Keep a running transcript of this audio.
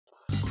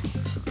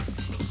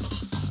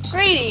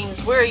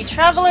Greetings, weary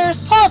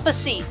travelers, pull up a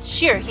seat!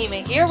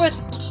 Shirahime here with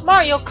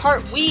Mario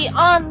Kart Wii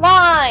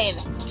Online!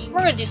 We're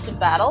gonna do some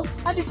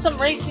battles. I did some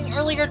racing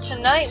earlier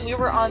tonight. We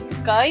were on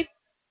Skype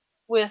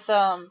with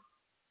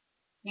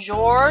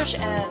George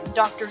and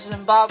Dr.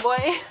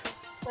 Zimbabwe.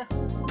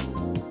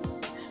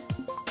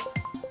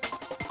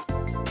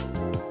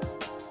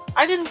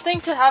 I didn't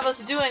think to have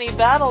us do any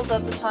battles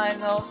at the time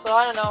though, so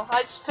I don't know.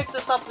 I just picked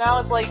this up now,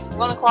 it's like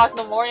 1 o'clock in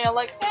the morning. I'm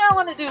like, yeah, I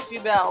want to do a few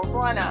battles,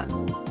 why not?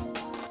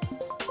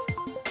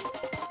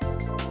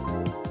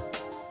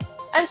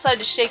 I decided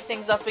to shake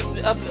things up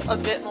a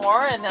bit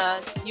more and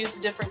use a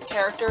different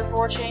character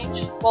for a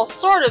change. Well,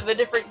 sort of a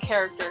different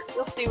character.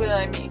 You'll see what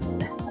I mean.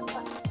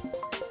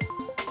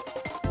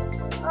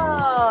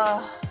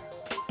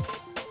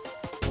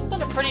 It's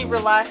been a pretty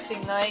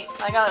relaxing night.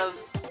 I got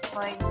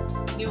my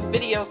new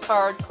video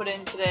card put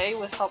in today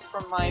with help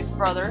from my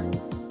brother.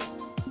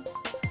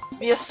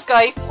 Via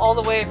Skype all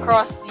the way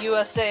across the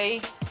USA.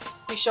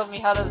 He showed me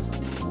how to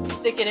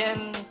stick it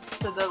in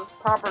to the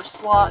proper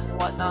slot and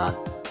whatnot.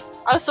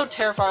 I was so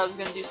terrified I was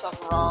gonna do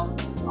something wrong.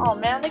 Oh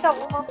man, they got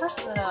one more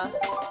person than us.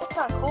 That's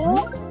not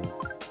cool.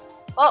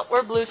 Oh,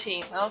 we're blue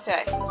team.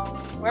 Okay.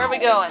 Where are we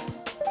going?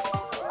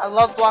 I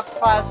love Block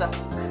Plaza.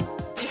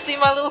 You see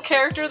my little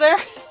character there?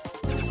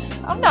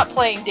 I'm not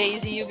playing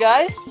Daisy, you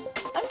guys.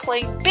 I'm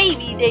playing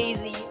Baby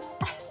Daisy.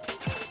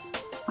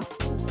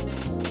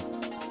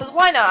 Cause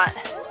why not?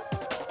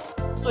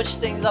 Switch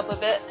things up a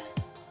bit.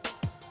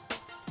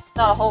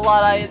 Not a whole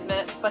lot, I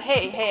admit, but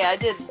hey, I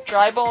did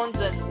Dry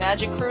Bones and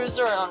Magic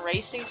Cruiser on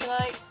racing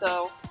tonight,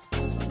 so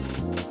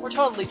we're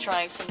totally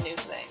trying some new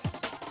things.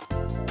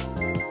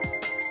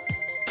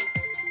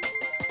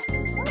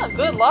 Oh,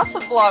 good, lots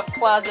of Block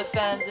Plaza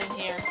fans in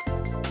here.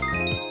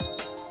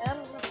 And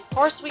of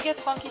course we get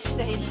Funky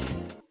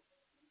Stadium.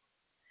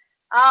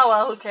 Ah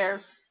well, who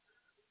cares?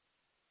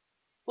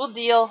 We'll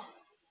deal.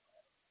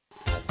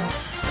 Oh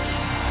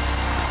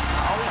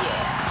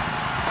yeah.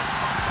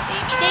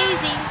 Baby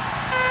Daisy.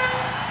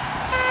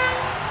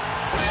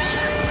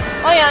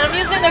 Oh yeah, and I'm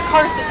using a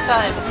cart this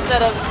time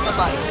instead of a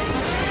bike.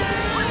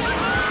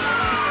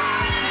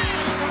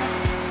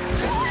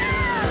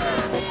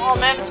 Oh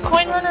man, it's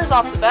coin runners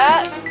off the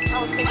bat.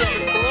 I was thinking of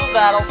blue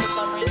battle for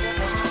some reason.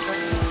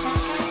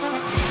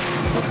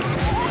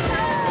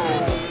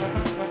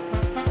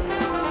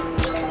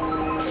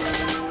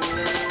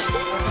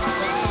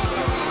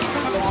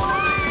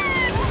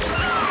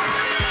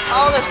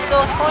 Oh, there's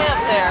still a coin up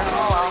there.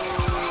 Oh well.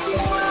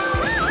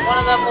 One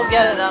of them will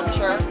get it, I'm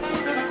sure.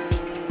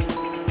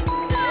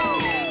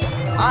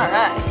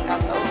 Alright,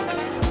 got those.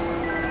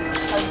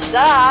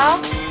 Huzzah!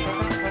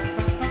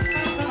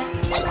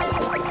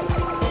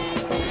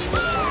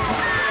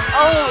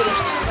 Oh,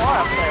 there's 2 more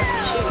up there.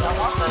 Shoot, I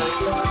want those.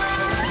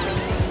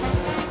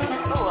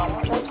 Oh, I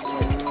want those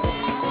too.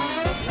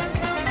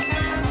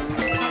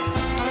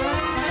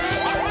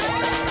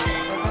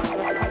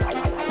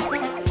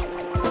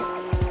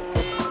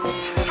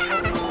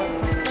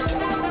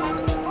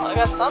 Oh, I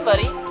got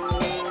somebody.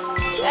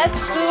 That's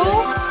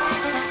cool.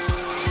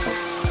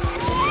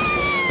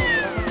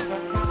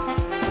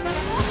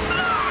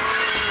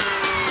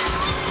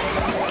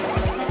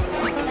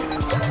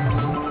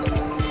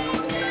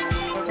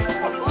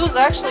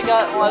 Actually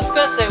got, well, I was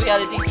gonna say we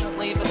had a decent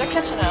lead, but they're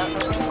catching up.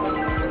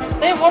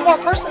 They have one more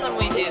person than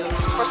we do.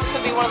 Of course, it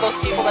could be one of those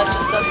people that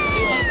just doesn't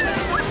do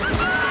anything.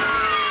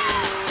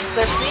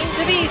 There seem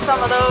to be some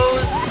of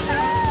those.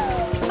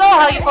 So,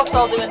 how you folks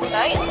all doing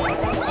tonight?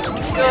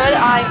 Good,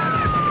 I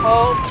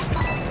hope.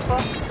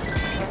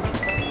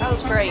 That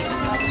was great.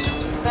 That was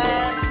just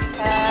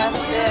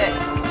fantastic.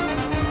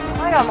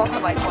 I got most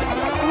of my points.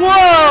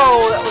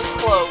 Whoa! That was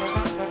close.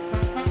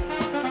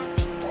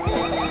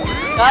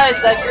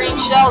 Guys, that green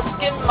shell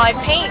skimmed my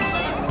paint!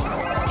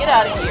 Get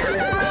out of here.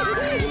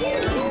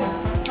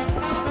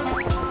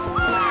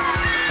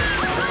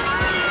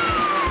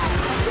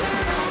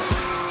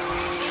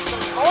 Need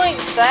some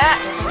coins back!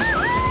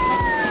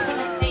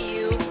 Hey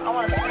you, I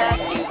wanna smack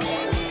you.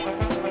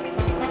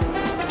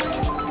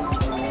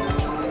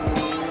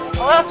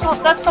 Oh,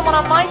 that's someone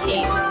on my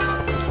team.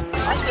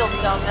 I feel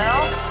dumb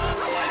now.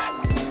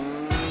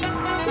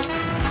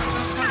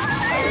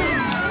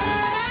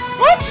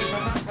 What?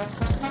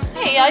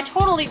 Hey, I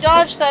totally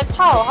dodged that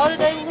pile. How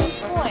did I lose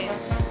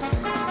points?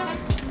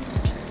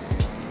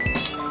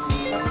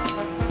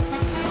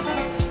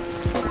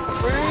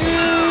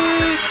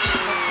 Fruit!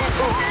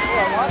 Oh, I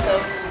want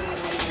those.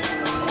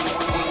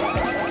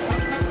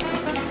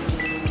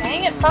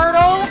 Dang it,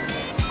 Birdo!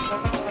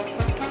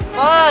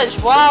 Fudge!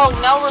 Wow,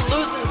 now we're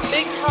losing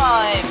big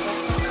time.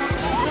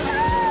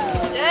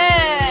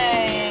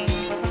 Dang!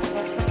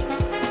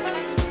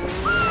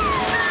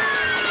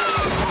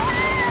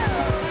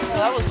 Oh,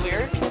 that was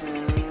weird.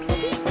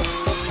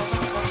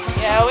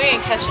 Yeah, we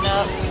ain't catching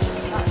up.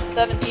 Not in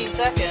 17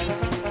 seconds.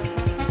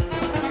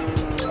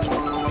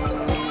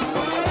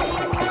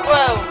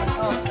 Whoa!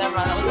 Oh, never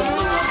mind, that was a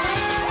blue one.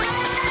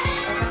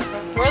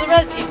 Where are the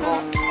red people?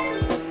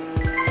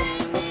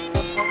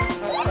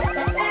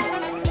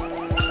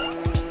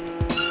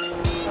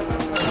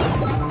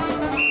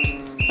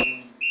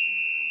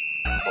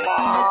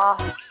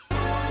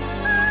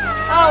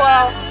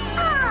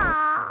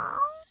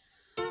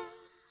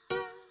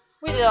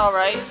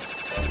 alright.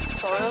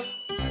 Sort of.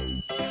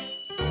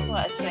 What am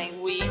I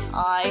saying? We,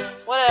 I,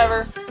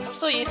 whatever. I'm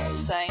so used to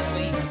saying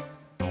we.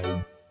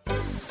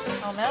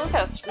 Oh man, we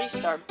got a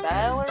 3-star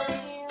battler in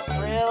here?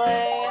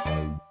 Really?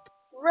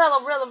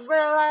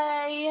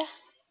 Really?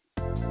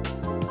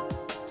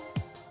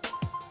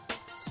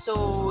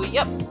 So,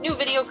 yep, new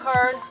video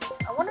card.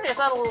 I wonder if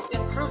that'll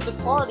improve the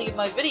quality of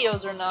my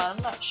videos or not.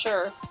 I'm not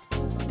sure.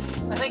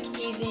 I think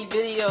Easy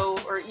Video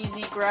or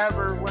Easy Grab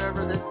or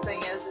whatever this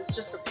thing is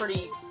just a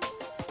pretty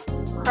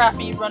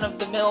crappy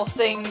run-of-the-mill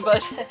thing,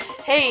 but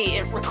hey,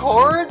 it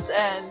records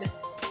and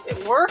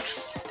it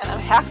works, and I'm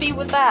happy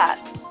with that.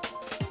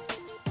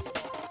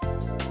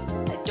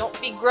 I don't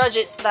begrudge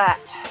it that.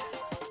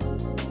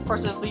 Of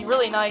course, it would be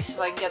really nice if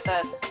I can get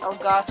that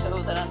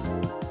Elgato that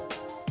I'm...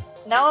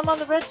 Now I'm on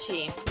the red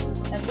team,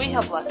 and we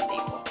have less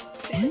people.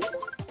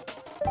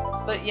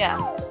 But yeah.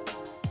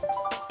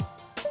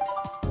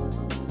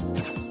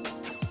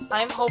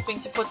 I'm hoping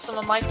to put some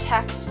of my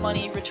tax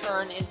money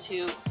return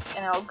into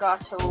an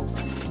Elgato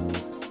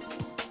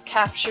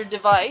capture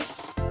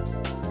device,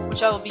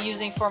 which I will be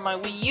using for my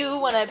Wii U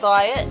when I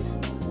buy it.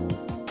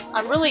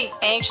 I'm really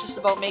anxious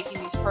about making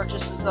these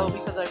purchases though,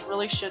 because I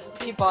really shouldn't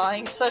be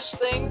buying such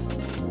things.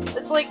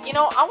 It's like, you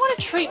know, I want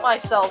to treat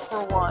myself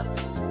for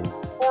once.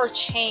 For a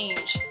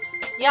change.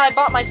 Yeah, I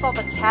bought myself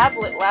a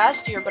tablet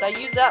last year, but I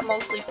use that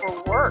mostly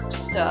for work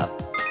stuff.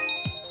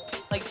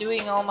 Like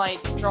doing all my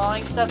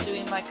drawing stuff,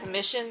 doing my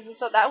commissions and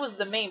stuff. That was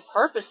the main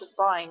purpose of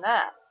buying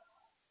that.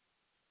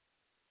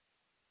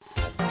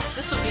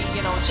 This would be,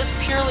 you know, just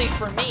purely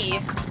for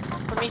me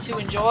to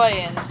enjoy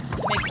and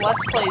to make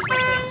Let's Plays and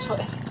things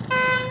with.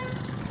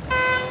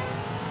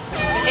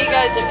 But hey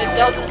guys, it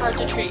doesn't hurt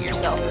to treat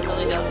yourself, it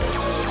really doesn't.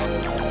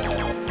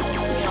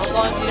 You know, as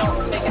long as you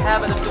don't make a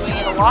habit of doing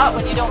it a lot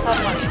when you don't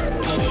have money.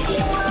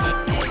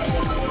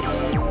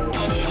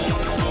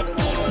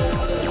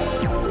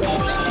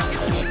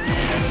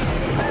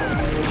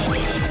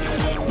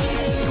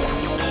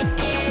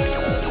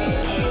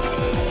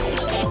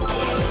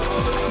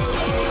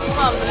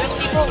 Blue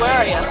people, where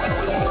are you?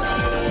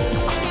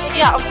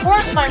 Yeah, of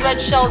course my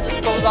red shell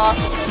just goes off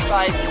and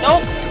decides,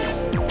 nope,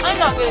 I'm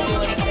not gonna do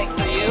anything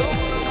for you.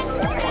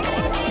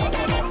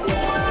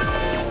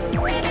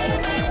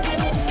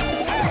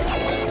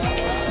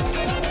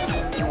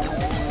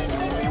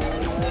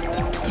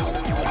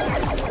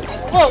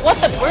 Whoa, what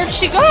the? Where'd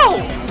she go?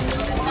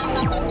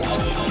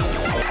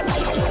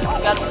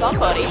 Got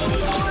somebody.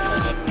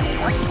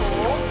 That's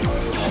cool,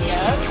 I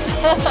guess.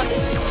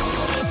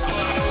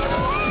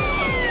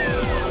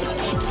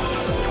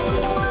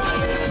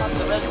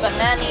 Red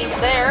bananas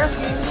there.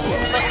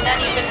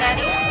 Banani.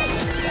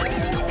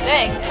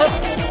 Dang,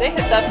 they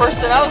hit that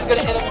person. I was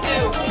gonna hit him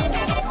too.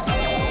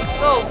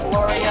 So,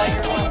 Gloria,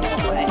 you're going this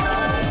way.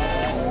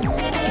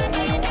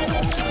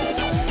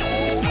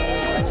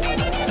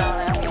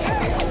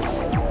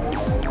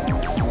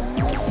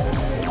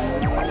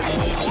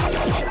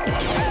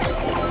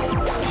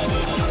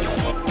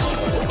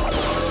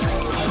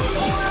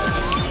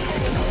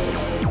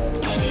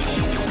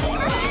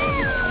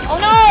 Oh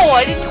no!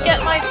 I didn't get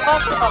my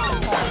bumper up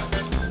in time.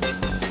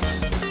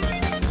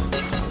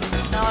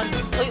 Now I'm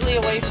completely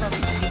away from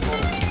people.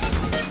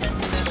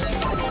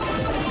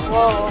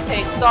 Whoa,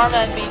 okay,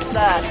 Starman beats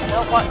that. I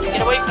don't want to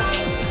get away from me.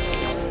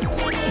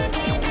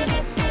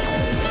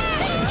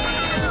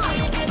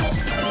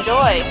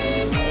 Enjoy.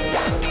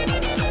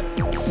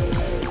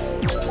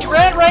 He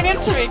ran right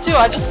into me too.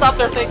 I just stopped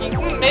there thinking,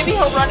 maybe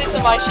he'll run into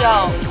my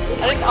shell.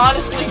 I didn't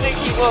honestly think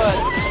he would.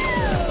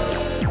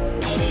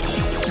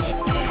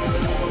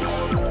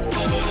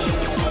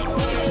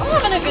 I'm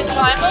having a good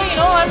time though, you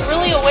know, I'm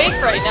really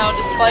awake right now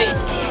despite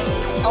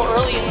how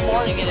early in the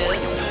morning it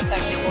is,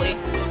 technically.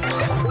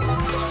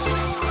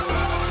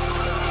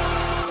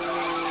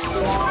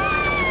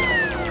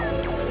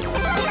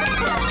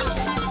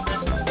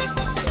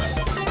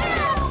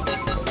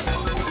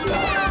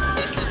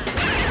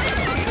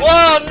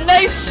 Whoa,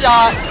 nice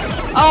shot!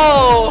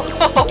 Oh!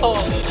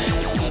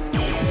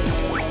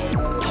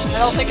 I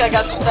don't think I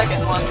got the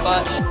second one,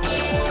 but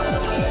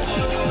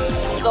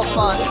it's still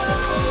fun.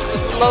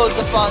 Loads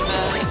of fun,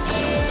 man.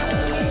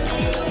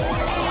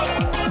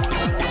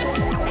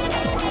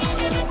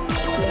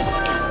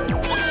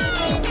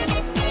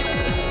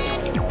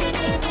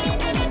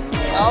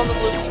 All the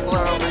blue people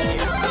are over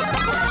here.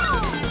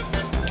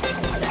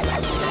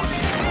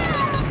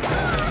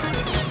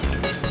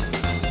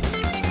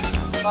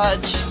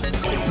 Fudge.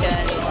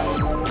 Okay.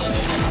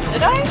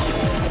 Did I?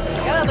 I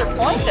got another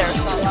point there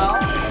somehow.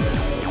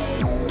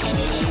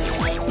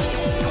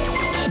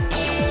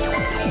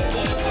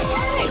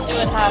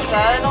 Doing half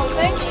bad, I don't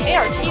think. Hey,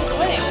 our team's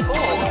winning.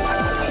 Cool.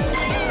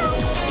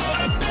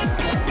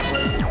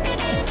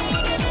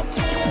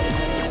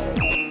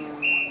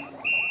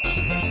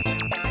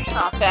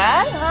 Not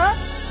bad, huh?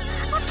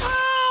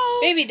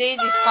 Baby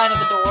Daisy's kind of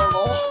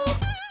adorable.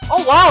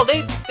 Oh wow,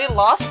 they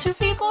lost 2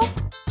 people?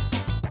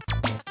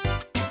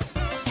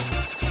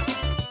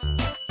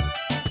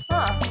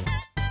 Huh.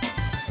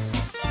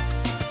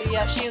 But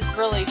yeah, she's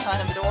really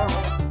kind of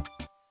adorable.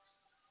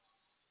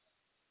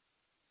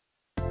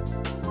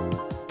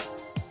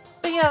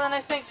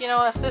 you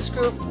know, if this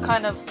group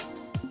kind of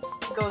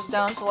goes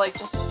down to like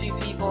just a few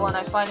people and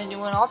I find a new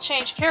one, I'll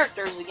change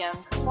characters again,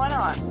 because why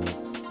not?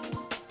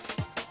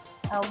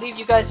 I'll leave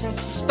you guys in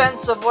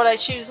suspense of what I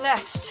choose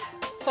next.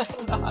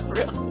 Not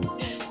really.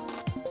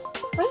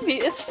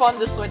 Maybe it's fun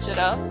to switch it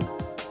up.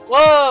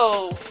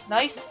 Whoa!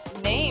 Nice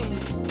name,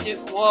 dude.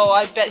 Whoa,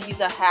 I bet he's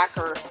a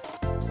hacker.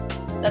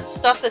 That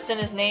stuff that's in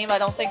his name, I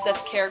don't think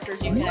that's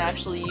characters you can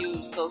actually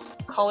use. Those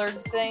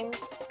colored things.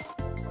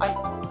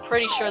 I'm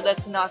pretty sure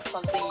that's not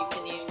something you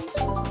can use.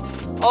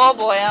 Oh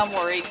boy, I'm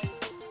worried.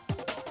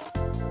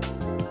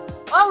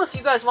 Well, if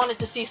you guys wanted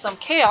to see some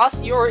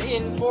chaos, you're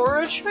in for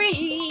a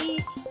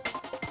treat!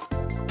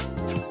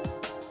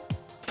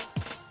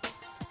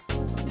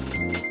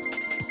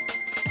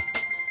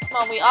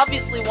 Come on, we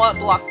obviously want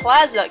Block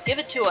Plaza. Give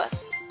it to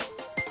us.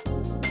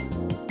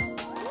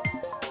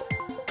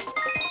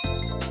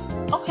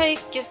 Okay,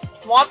 give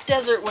Thwomp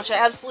Desert, which I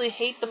absolutely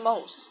hate the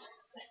most.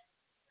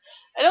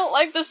 I don't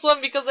like this one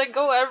because I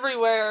go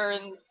everywhere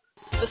and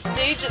the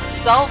stage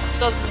itself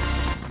doesn't...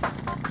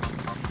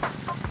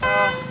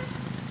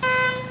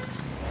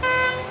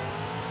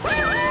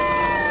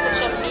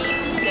 such a mean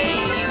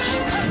stage.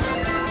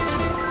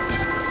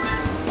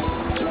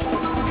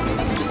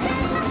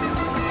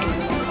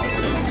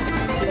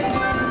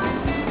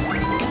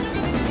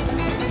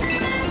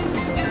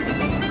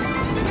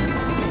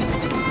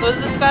 So is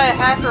this guy a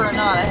hacker or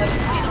not? I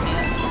haven't seen him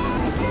yet.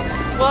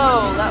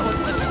 Whoa, that was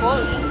an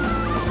explosion.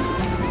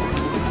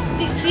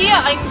 See,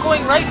 I'm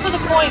going right for the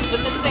coins,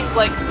 but this thing's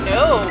like,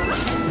 no!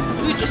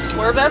 You just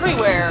swerve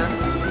everywhere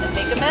and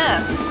make a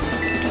mess.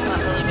 Not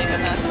really make a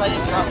mess, I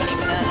didn't drop any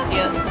bananas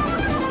yet.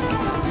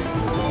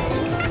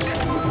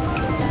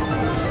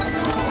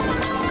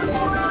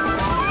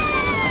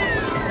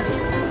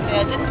 Okay,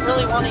 I didn't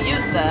really want to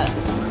use that.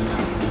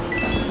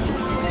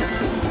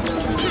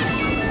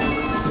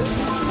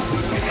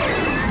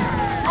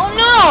 Oh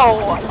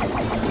no!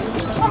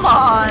 Come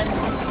on!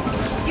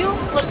 You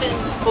flippin'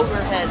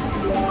 ogre heads.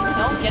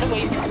 No, get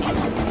away from me.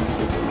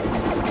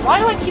 Why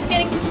do I keep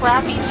getting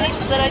crappy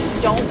things that I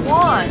don't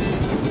want?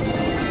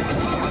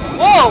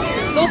 Whoa!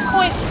 Those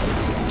coins...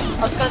 I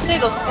was gonna say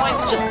those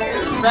coins just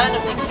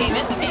randomly came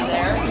into me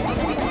there.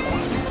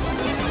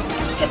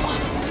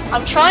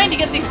 I'm trying to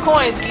get these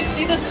coins. You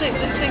see this thing?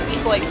 This thing's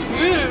just like...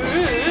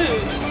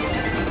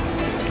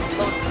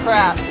 Load of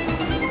crap.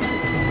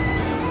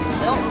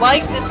 I don't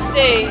like this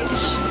stage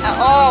at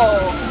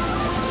all.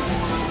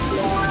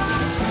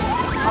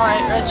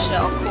 Alright, red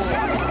shell, cool.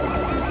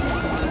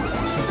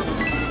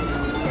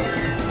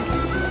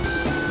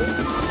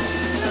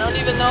 I don't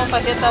even know if I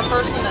hit that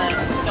person, and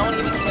I don't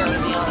even care, to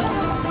be honest.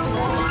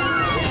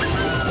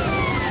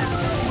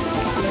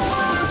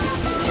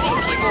 Hitting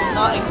people is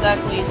not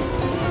exactly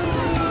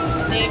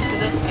the name to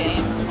this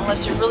game,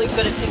 unless you're really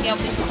good at picking up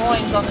these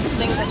coins on this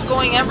thing that's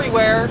going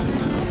everywhere.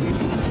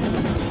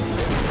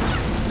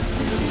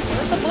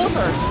 Where's the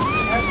blooper?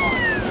 There's one.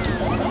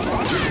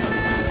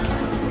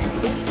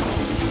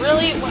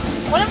 Really?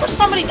 Whenever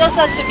somebody does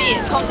that to me,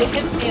 it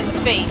hits me in the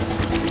face,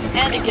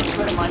 and it gets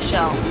rid of my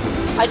shell.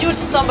 I do it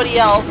to somebody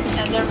else,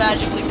 and they're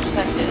magically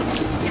protected.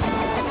 Can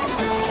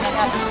I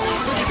have this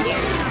please? Thank you.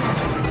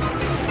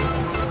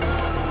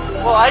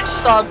 Whoa, I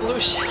just saw a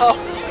blue shell.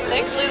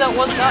 Thankfully that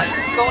was not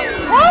going...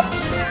 What?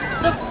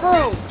 The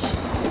fruit!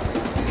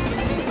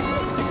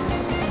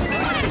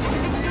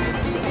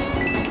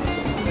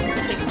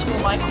 Take 2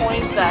 of my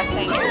coins back,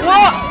 thank you.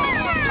 What?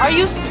 Are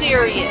you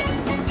serious?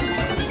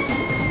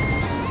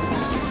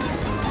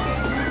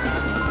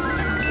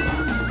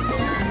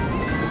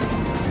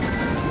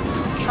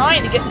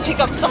 Trying to pick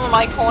up some of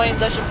my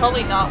coins. I should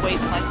probably not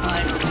waste my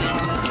time, to be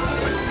honest.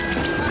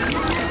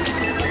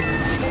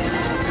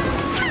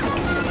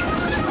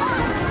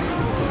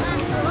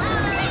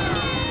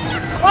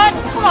 What?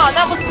 Come on,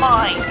 that was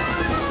mine.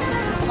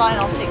 Fine,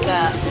 I'll take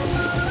that.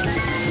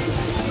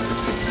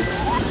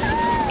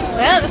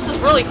 Man, this is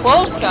really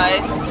close,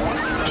 guys.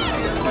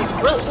 Like,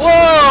 really—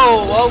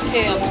 whoa!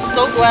 Okay, I'm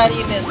so glad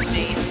he missed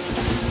me.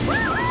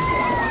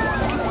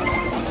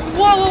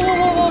 Whoa, whoa, whoa,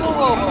 whoa, whoa,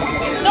 whoa, whoa.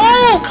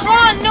 No! Come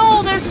on,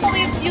 no! There's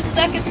only a few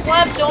seconds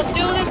left. Don't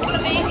do this to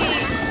me.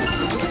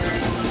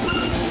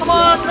 Come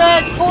on,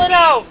 Red, pull it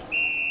out.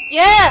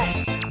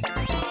 Yes!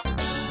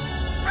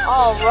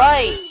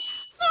 Alright.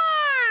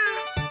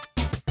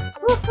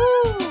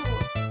 Woohoo!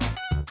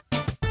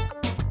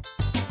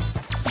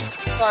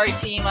 Sorry,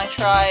 team, I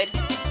tried.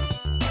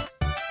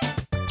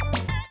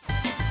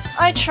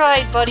 I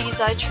tried, buddies,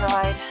 I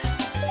tried.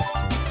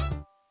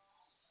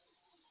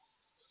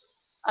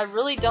 I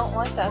really don't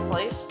like that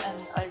place,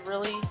 and I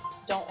really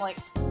don't like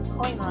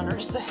coin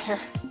runners there.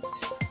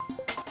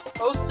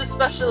 Most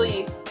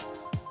especially.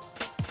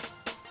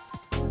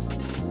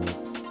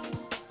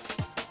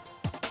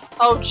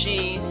 Oh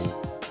jeez.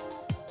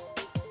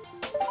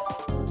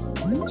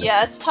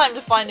 Yeah, it's time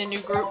to find a new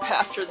group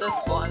after this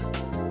one.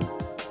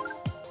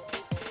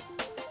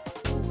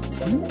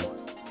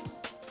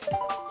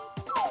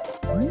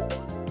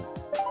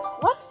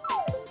 What?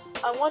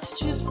 I want to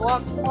choose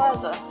Block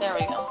Plaza. There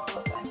we go.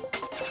 Okay.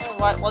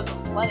 Why it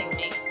wasn't letting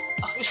me.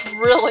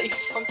 really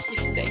funky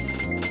steak.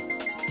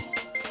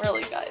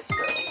 Really, guys,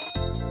 really.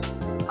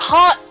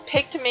 Hot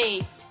picked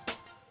me.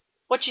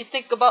 What you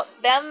think about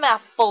them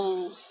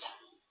apples?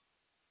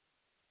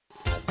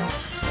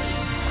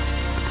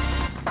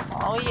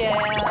 Oh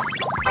yeah.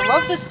 I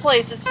love this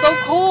place, it's so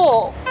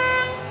cool!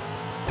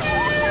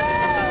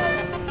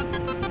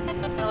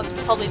 No, it's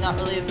probably not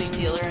really a big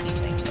deal or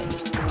anything, but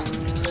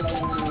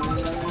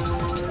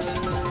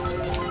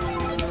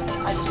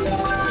I just think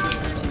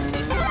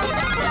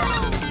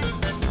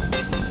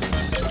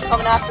it's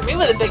coming after me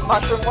with a big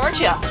mushroom, weren't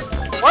ya?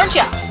 Weren't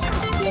ya?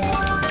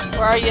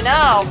 Where are you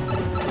now?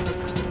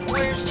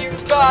 Where's your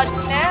god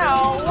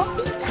now?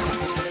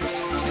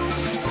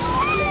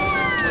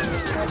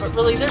 Oh, but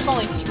really, there's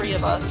only 3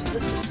 of us.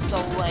 This is so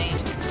lame.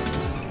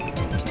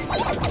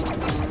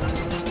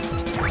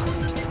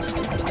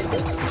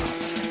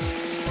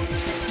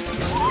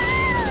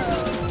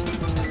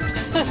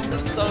 This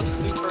is so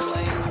super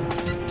lame.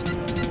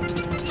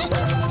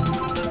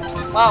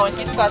 Wow, and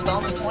he's got the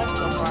only point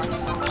so far.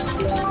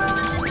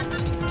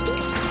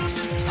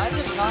 I'm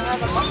just not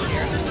having fun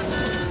here.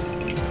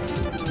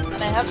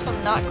 Can I have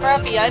some not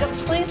crappy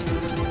items, please?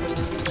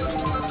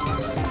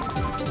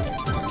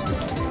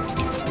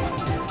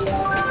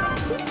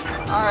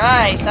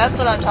 Alright, that's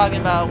what I'm talking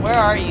about. Where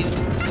are you?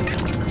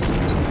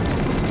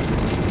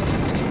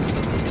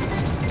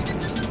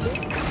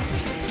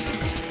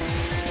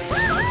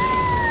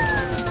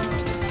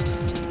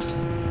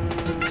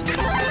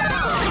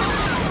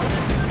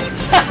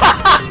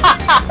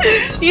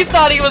 He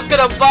thought he was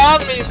gonna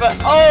bomb me, but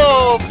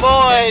oh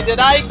boy, did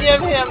I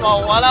give him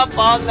a one-up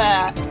on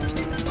that.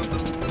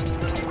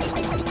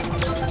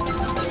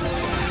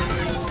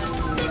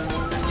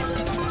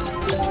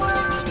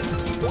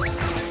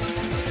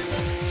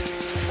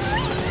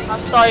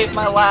 I'm sorry if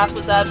my laugh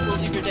was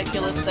absolutely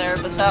ridiculous there,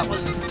 but that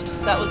was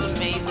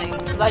amazing.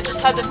 I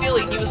just had the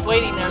feeling he was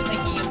waiting there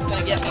thinking he was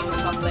gonna get me with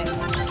something.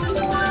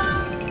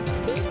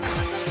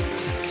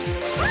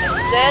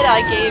 Instead,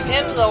 I gave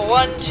him the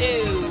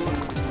 1-2.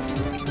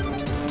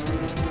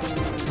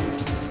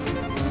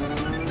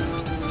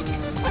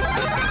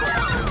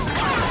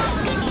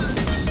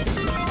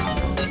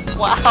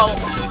 Wow,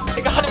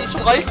 I got him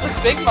twice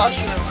with big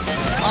mushrooms.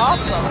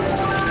 Awesome.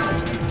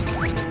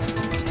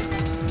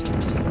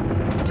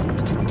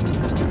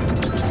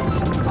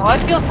 Oh, I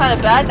feel kind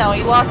of bad now.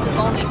 He lost his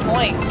only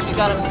point because you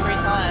got him 3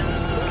 times.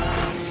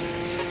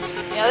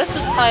 Yeah, this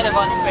is kind of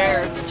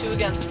unfair. It's 2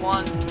 against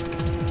 1.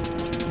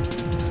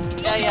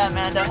 Yeah,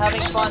 Amanda,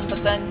 having fun,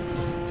 but then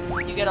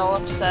you get all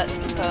upset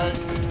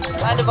because it's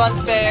kind of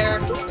unfair.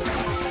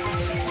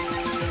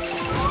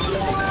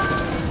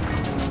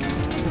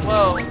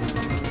 Whoa.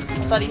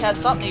 I thought he had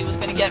something he was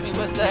gonna get me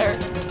with there.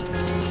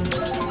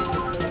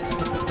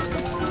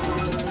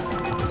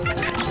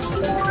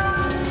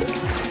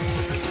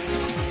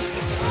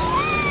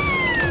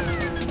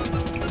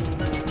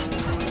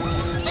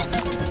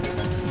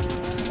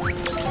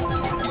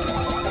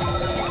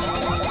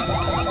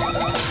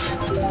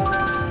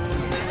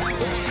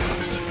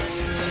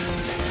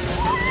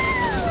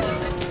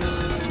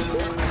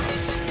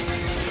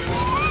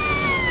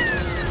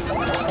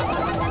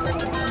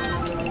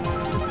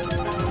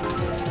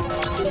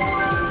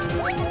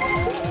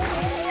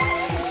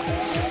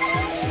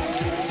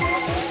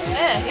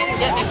 Man, he didn't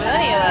get me with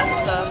any of that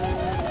stuff.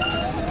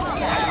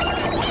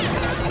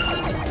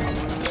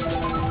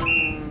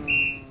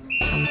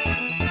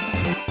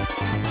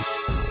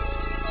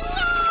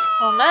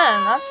 Oh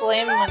man, that's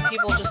lame when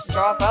people just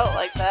drop out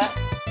like that.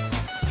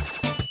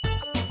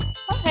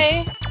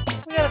 Okay,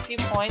 we got a few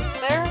points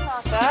there,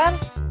 not bad.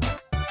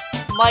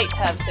 Might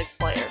have 6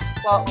 players.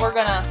 Well, we're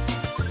gonna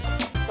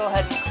go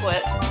ahead and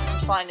quit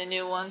and find a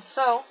new one.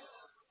 So,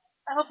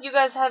 I hope you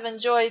guys have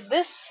enjoyed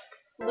this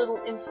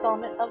little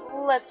installment of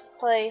Let's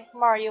Play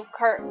Mario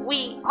Kart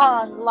Wii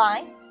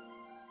Online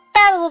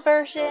Battle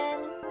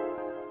version.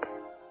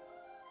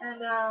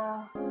 And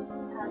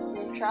have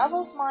safe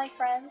travels, my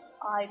friends.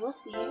 I will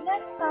see you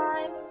next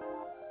time.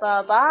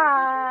 Bye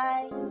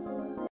bye.